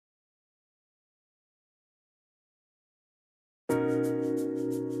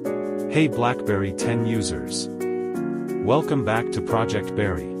Hey BlackBerry 10 users. Welcome back to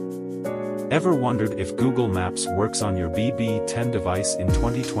ProjectBerry. Ever wondered if Google Maps works on your BB10 device in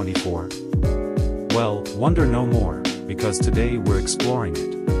 2024? Well, wonder no more, because today we're exploring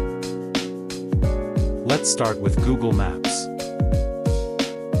it. Let's start with Google Maps.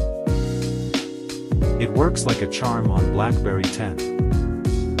 It works like a charm on BlackBerry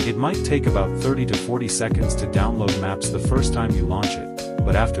 10. It might take about 30 to 40 seconds to download maps the first time you launch it,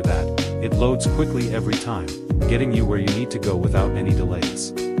 but after that, it loads quickly every time, getting you where you need to go without any delays.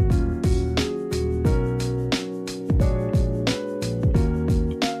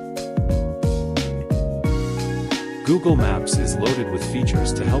 Google Maps is loaded with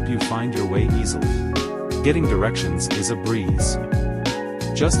features to help you find your way easily. Getting directions is a breeze.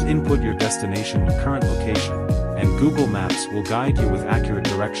 Just input your destination and current location, and Google Maps will guide you with accurate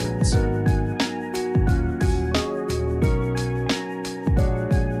directions.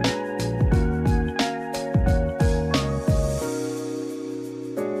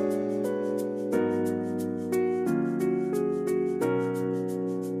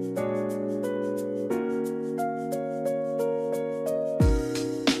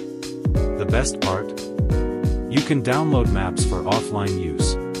 The best part? You can download maps for offline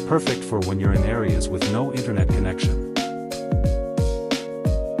use, perfect for when you're in areas with no internet connection.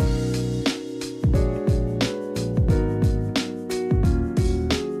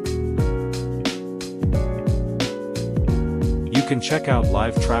 You can check out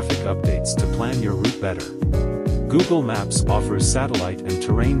live traffic updates to plan your route better. Google Maps offers satellite and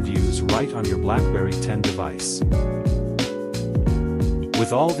terrain views right on your BlackBerry 10 device.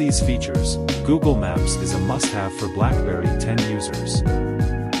 With all these features, Google Maps is a must-have for BlackBerry 10 users.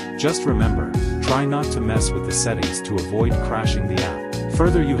 Just remember, try not to mess with the settings to avoid crashing the app.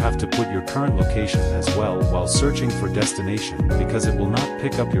 Further, you have to put your current location as well while searching for destination because it will not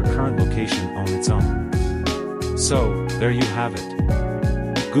pick up your current location on its own. So, there you have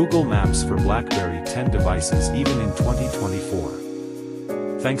it. Google Maps for BlackBerry 10 devices even in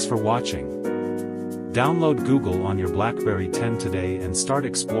 2024. Thanks for watching. Download Google on your BlackBerry 10 today and start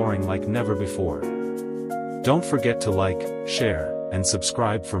exploring like never before. Don't forget to like, share, and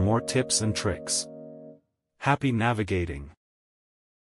subscribe for more tips and tricks. Happy navigating!